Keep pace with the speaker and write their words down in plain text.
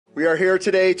We are here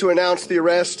today to announce the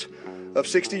arrest of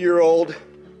 60-year-old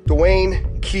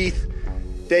Dwayne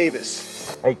Keefee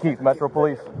Davis. Hey, Keith, Metro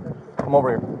Police, come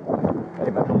over here.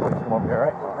 Hey, Metro Police, come over here, all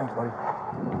right? Thanks, buddy.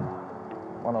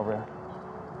 Come on over here.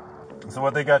 So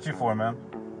what they got you for, man?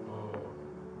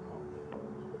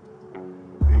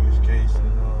 Biggest case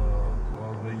in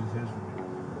Las Vegas history.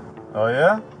 Oh,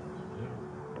 yeah? Yeah.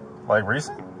 Like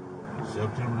recent?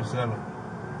 September the 7th,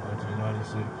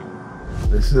 1996.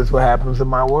 This is what happens in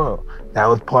my world. That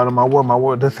was part of my world. My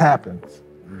world just happens.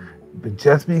 But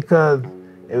just because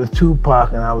it was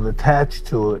Tupac and I was attached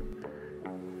to it,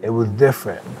 it was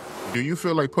different. Do you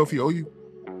feel like Puffy owe you?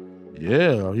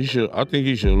 Yeah, he should. I think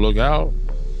he should look out.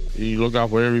 He look out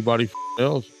for everybody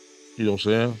else. You know what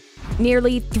I'm saying?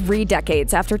 Nearly 3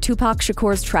 decades after Tupac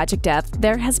Shakur's tragic death,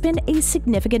 there has been a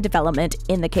significant development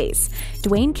in the case.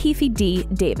 Dwayne Keefee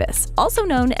Dth Davis, also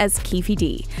known as Keefee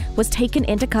D, was taken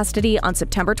into custody on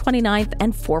September 29th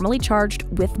and formally charged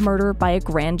with murder by a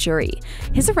grand jury.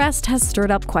 His arrest has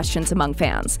stirred up questions among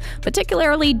fans,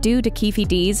 particularly due to Keefee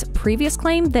D's previous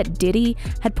claim that Diddy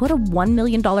had put a $1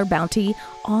 million bounty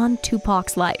on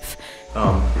Tupac's life.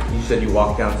 You said you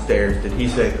walked downstairs. Did he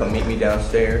say, come meet me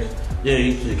downstairs? Yeah,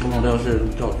 he said, come on downstairs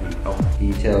and talk to you. Oh.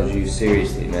 He tells you,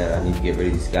 seriously, man, I need to get rid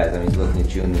of these guys. I mean, he's looking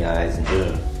at you in the eyes and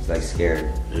he's like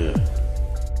scared. Yeah.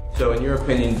 So in your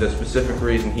opinion, the specific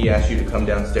reason he asked you to come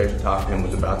downstairs and talk to him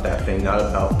was about that thing, not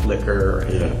about liquor or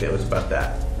anything. It was about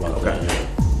that. Okay.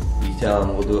 You tell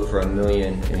him we'll do it for $1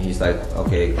 million, and he's like,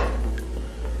 okay,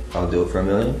 I'll do it for $1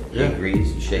 million. Yeah. He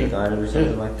agrees. You shake on it or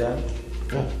something like that.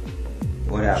 Yeah.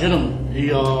 What happened? Gentleman,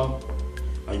 he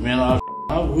like, man,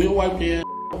 we'll wipe the ass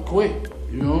quick.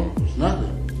 You know, it's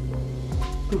nothing.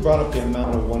 Who brought up the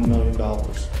amount of $1 million?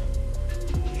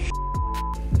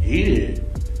 He did.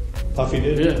 Puffy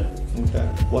did? Yeah. Okay.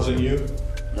 Wasn't you?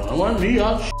 No, it wasn't me.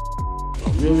 I was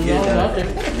 $1 million out there.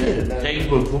 Yeah. Take it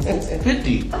for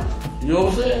 50. You know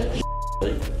what I'm saying?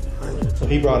 So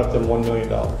he brought up them $1 million.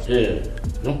 Yeah.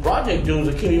 Them project dudes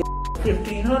will kill you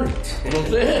 1,500. You know what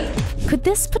I'm saying? Could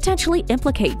this potentially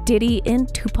implicate Diddy in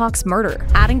Tupac's murder?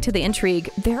 Adding to the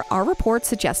intrigue, there are reports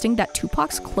suggesting that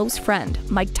Tupac's close friend,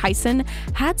 Mike Tyson,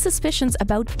 had suspicions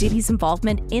about Diddy's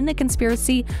involvement in the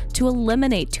conspiracy to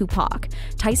eliminate Tupac.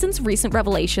 Tyson's recent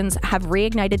revelations have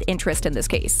reignited interest in this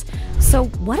case. So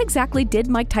what exactly did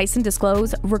Mike Tyson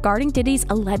disclose regarding Diddy's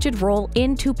alleged role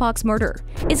in Tupac's murder?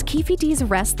 Is Keefee D's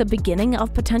arrest the beginning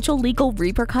of potential legal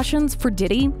repercussions for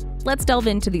Diddy? Let's delve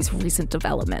into these recent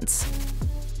developments.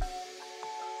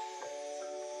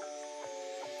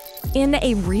 In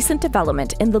a recent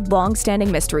development in the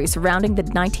long-standing mystery surrounding the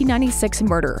 1996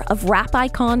 murder of rap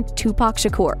icon Tupac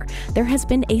Shakur, there has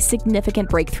been a significant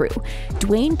breakthrough.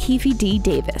 Dwayne Keefee Dth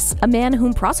Davis, a man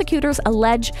whom prosecutors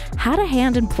allege had a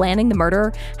hand in planning the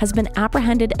murder, has been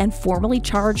apprehended and formally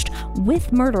charged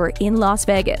with murder in Las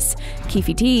Vegas.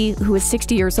 Keefee D, who is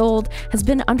 60 years old, has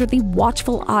been under the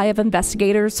watchful eye of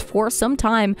investigators for some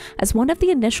time as one of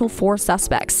the initial 4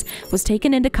 suspects, was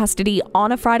taken into custody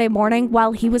on a Friday morning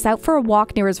while he was out for a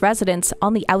walk near his residence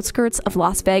on the outskirts of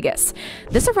Las Vegas.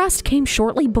 This arrest came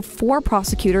shortly before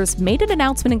prosecutors made an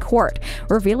announcement in court,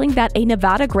 revealing that a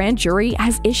Nevada grand jury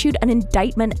has issued an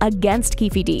indictment against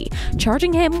Keefee D,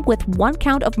 charging him with 1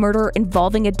 count of murder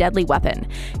involving a deadly weapon.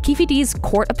 Keefee D's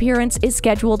court appearance is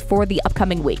scheduled for the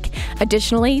upcoming week.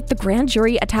 Additionally, the grand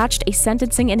jury attached a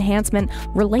sentencing enhancement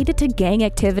related to gang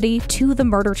activity to the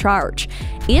murder charge.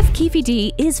 If Keefee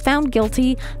D is found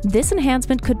guilty, this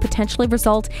enhancement could potentially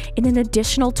result in an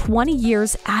additional 20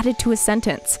 years added to his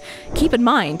sentence. Keep in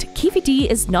mind, Keefee D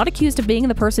is not accused of being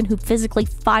the person who physically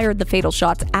fired the fatal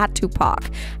shots at Tupac.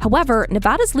 However,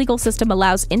 Nevada's legal system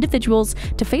allows individuals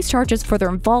to face charges for their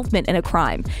involvement in a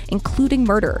crime, including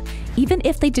murder, even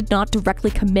if they did not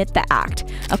directly commit the act.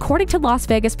 According to Las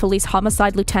Vegas Police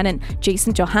Homicide Lieutenant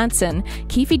Jason Johansson,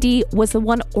 Keefee D was the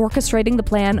one orchestrating the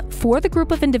plan for the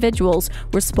group of individuals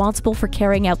responsible for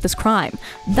carrying out this crime,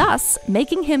 thus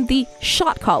making him the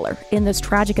shot caller in this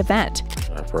tragic event.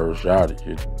 I first shot it,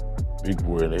 hit big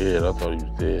boy in the head. I thought he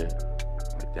was dead.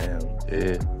 Like, damn, he's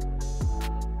dead.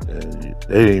 And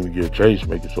they didn't even get a chase,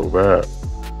 make it so bad.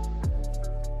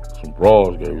 Some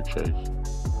brawls gave a chase.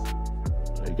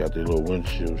 They got their little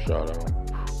windshield shot out.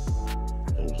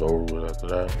 And it was over with after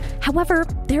that. However,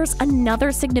 there's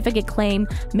another significant claim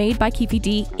made by Keefee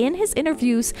D in his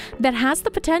interviews that has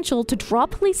the potential to draw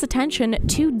police attention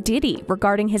to Diddy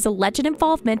regarding his alleged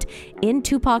involvement in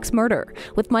Tupac's murder.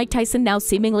 With Mike Tyson now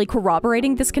seemingly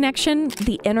corroborating this connection,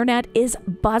 the internet is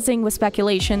buzzing with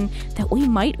speculation that we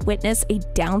might witness a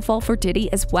downfall for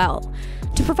Diddy as well.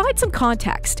 To provide some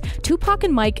context, Tupac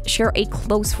and Mike share a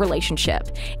close relationship.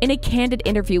 In a candid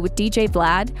interview with DJ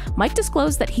Vlad, Mike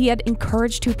disclosed that he had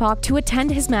encouraged Tupac to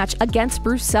attend his match against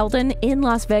Bruce Seldon in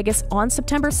Las Vegas on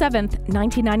September 7th,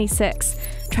 1996.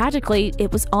 Tragically,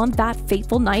 it was on that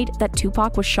fateful night that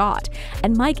Tupac was shot,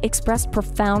 and Mike expressed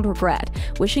profound regret,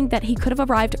 wishing that he could have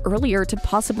arrived earlier to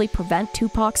possibly prevent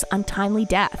Tupac's untimely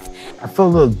death. I feel a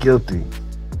little guilty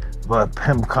about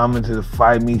him coming to the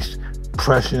fight, me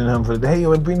pressuring him for, hey,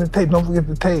 yo, bring the tape, don't forget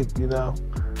the tape, you know?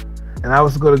 And I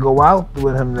was going to go out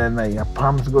with him that night. I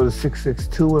promised to go to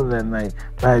 662 with him that night,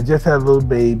 but I had just had a little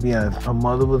baby, and her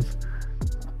mother was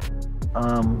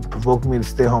provoking me to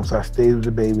stay home, so I stayed with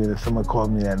the baby, and then someone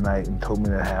called me that night and told me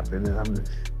that happened, and I'm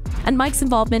just... And Mike's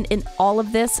involvement in all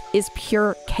of this is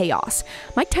pure chaos.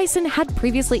 Mike Tyson had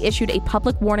previously issued a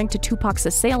public warning to Tupac's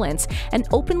assailants and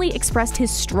openly expressed his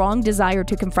strong desire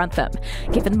to confront them.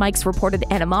 Given Mike's reported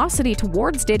animosity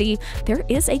towards Diddy, there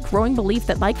is a growing belief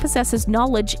that Mike possesses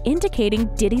knowledge indicating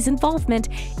Diddy's involvement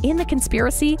in the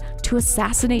conspiracy to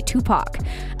assassinate Tupac.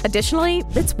 Additionally,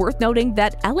 it's worth noting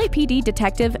that LAPD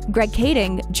detective Greg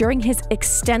Kading, during his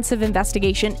extensive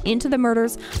investigation into the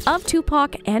murders of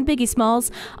Tupac and Biggie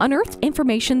Smalls, unearthed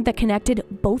information that connected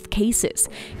both cases.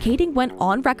 Kading went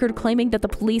on record claiming that the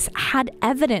police had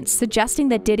evidence suggesting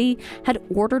that Diddy had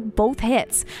ordered both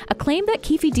hits, a claim that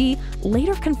Keefee D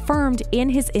later confirmed in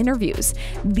his interviews.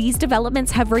 These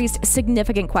developments have raised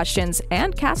significant questions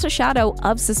and cast a shadow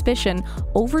of suspicion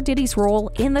over Diddy's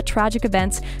role in the tragic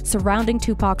events surrounding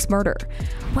Tupac's murder.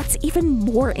 What's even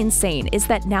more insane is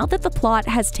that now that the plot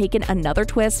has taken another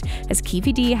twist, as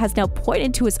Keefee D has now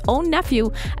pointed to his own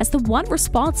nephew as the one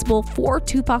responsible for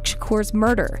Tupac Shakur's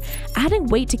murder. Adding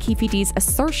weight to Keefee D's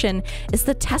assertion is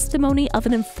the testimony of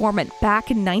an informant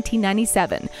back in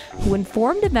 1997 who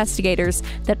informed investigators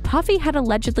that Puffy had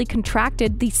allegedly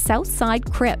contracted the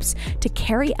Southside Crips to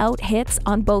carry out hits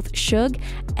on both Suge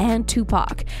and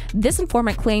Tupac. This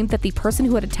informant claimed that the person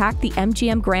who had attacked the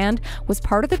MGM Grand was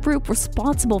part of the group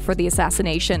responsible for the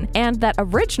assassination, and that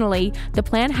originally the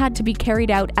plan had to be carried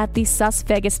out at the Sus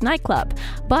Vegas nightclub,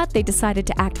 but they decided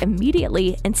to act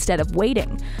immediately instead of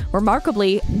waiting.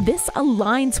 Remarkably, this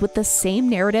aligns with the same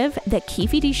narrative that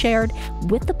Keefee D shared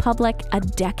with the public a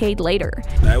decade later.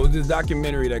 Now, it was this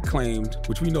documentary that claimed,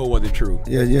 which we know wasn't true.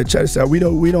 Yeah, check this out. We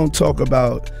don't talk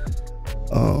about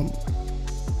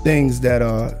things that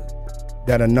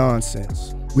are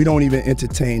nonsense. We don't even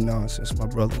entertain nonsense, my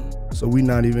brother. So we're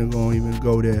not even going to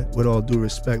go there, with all due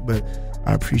respect, but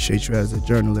I appreciate you as a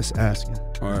journalist asking.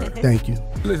 All right. Thank you.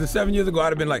 Listen, 7 years ago, I'd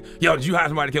have been like, yo, did you hire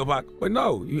somebody to kill Pac? But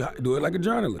no, you do it like a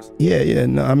journalist. Yeah,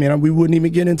 no, I mean, we wouldn't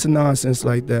even get into nonsense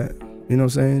like that. You know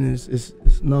what I'm saying? It's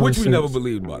nonsense. Which we never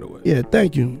believed, by the way. Yeah,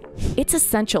 thank you. It's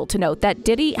essential to note that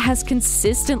Diddy has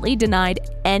consistently denied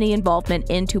any involvement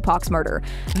in Tupac's murder,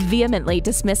 vehemently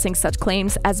dismissing such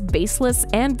claims as baseless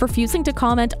and refusing to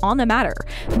comment on the matter.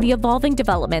 The evolving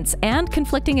developments and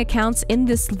conflicting accounts in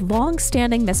this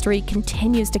long-standing mystery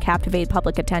continues to captivate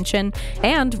public attention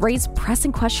and raise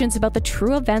pressing questions about the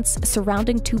true events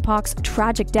surrounding Tupac's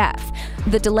tragic death.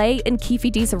 The delay in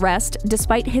Keefee D's arrest,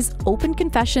 despite his open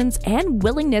confessions and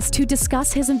willingness to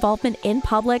discuss his involvement in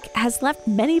public, has left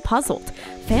many puzzled.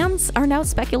 Fans are now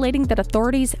speculating that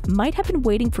authorities might have been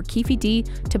waiting for Keefee D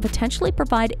to potentially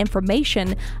provide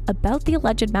information about the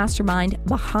alleged mastermind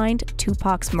behind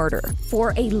Tupac's murder.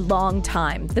 For a long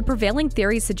time, the prevailing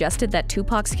theory suggested that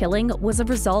Tupac's killing was a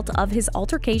result of his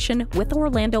altercation with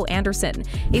Orlando Anderson,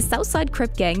 a Southside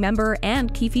Crip gang member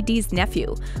and Keefee D's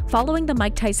nephew, following the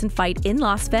Mike Tyson fight in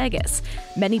Las Vegas.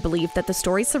 Many believe that the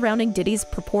stories surrounding Diddy's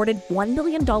purported $1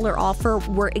 million offer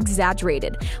were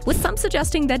exaggerated, with some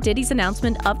suggesting that Diddy's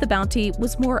announcement of the bounty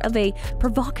was more of a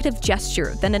provocative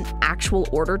gesture than an actual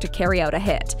order to carry out a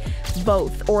hit.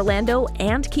 Both Orlando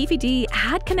and Keefee D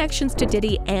had connections to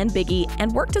Diddy and Biggie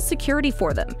and worked as security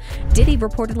for them. Diddy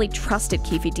reportedly trusted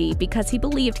Keefee D because he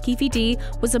believed Keefee D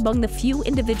was among the few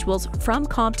individuals from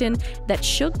Compton that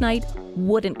Suge Knight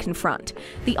wouldn't confront.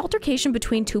 The altercation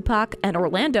between Tupac and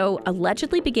Orlando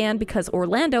allegedly began because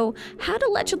Orlando had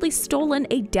allegedly stolen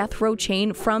a death row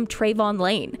chain from Trayvon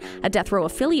Lane, a death row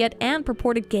affiliate and proprietor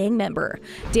reported gang member.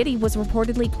 Diddy was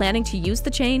reportedly planning to use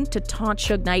the chain to taunt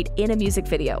Suge Knight in a music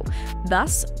video.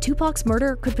 Thus, Tupac's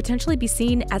murder could potentially be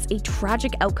seen as a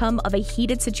tragic outcome of a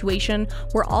heated situation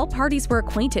where all parties were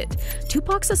acquainted.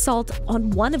 Tupac's assault on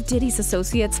one of Diddy's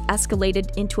associates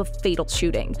escalated into a fatal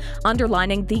shooting,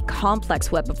 underlining the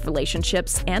complex web of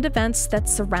relationships and events that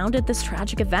surrounded this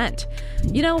tragic event.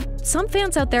 You know, some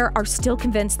fans out there are still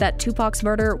convinced that Tupac's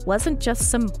murder wasn't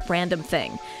just some random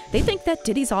thing. They think that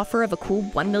Diddy's offer of a cool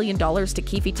 $1 million to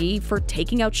Keefee D for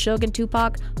taking out Suge and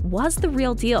Tupac was the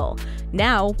real deal.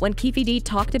 Now, when Keefee D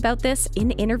talked about this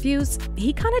in interviews,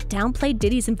 he kind of downplayed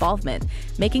Diddy's involvement,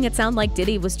 making it sound like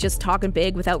Diddy was just talking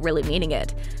big without really meaning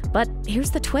it. But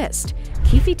here's the twist.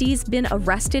 Keefee D's been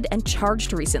arrested and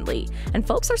charged recently, and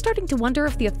folks are starting to wonder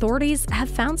if the authorities have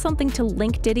found something to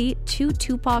link Diddy to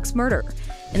Tupac's murder.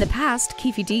 In the past,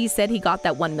 Keefee D said he got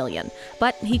that $1 million,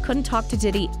 but he couldn't talk to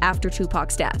Diddy after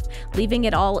Tupac's death, leaving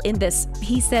it all in this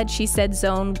he said, she said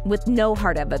zone with no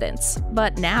hard evidence.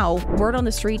 But now, word on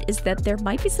the street is that there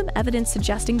might be some evidence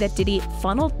suggesting that Diddy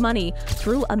funneled money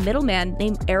through a middleman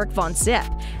named Eric Von Zip,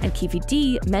 and Keefee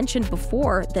D mentioned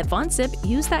before that Von Zip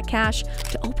used that cash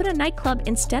to open a nightclub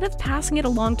instead of passing it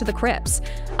along to the Crips.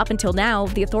 Up until now,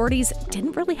 the authorities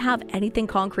didn't really have anything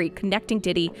concrete connecting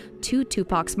Diddy to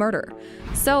Tupac's murder.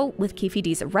 So, with Keefee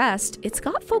D's arrest, it's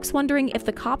got folks wondering if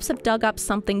the cops have dug up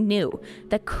something new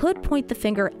that could point the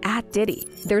finger at Diddy.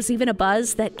 There's even a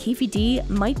buzz that Keefee D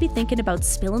might be thinking about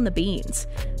spilling the beans.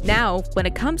 Now, when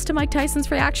it comes to Mike Tyson's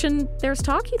reaction, there's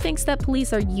talk he thinks that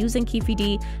police are using Keefee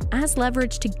D as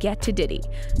leverage to get to Diddy.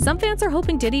 Some fans are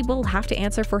hoping Diddy will have to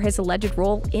answer for his alleged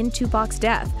role in Tupac's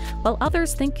death, while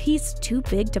others think he's too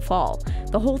big to fall.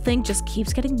 The whole thing just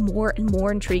keeps getting more and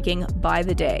more intriguing by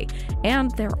the day, and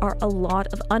there are a lot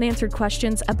of unanswered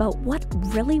questions about what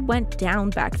really went down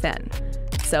back then.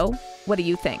 So, what do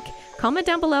you think? Comment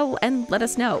down below and let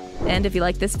us know. And if you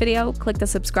like this video, click the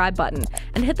subscribe button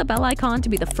and hit the bell icon to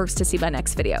be the first to see my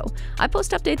next video. I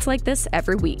post updates like this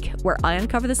every week, where I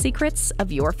uncover the secrets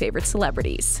of your favorite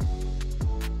celebrities.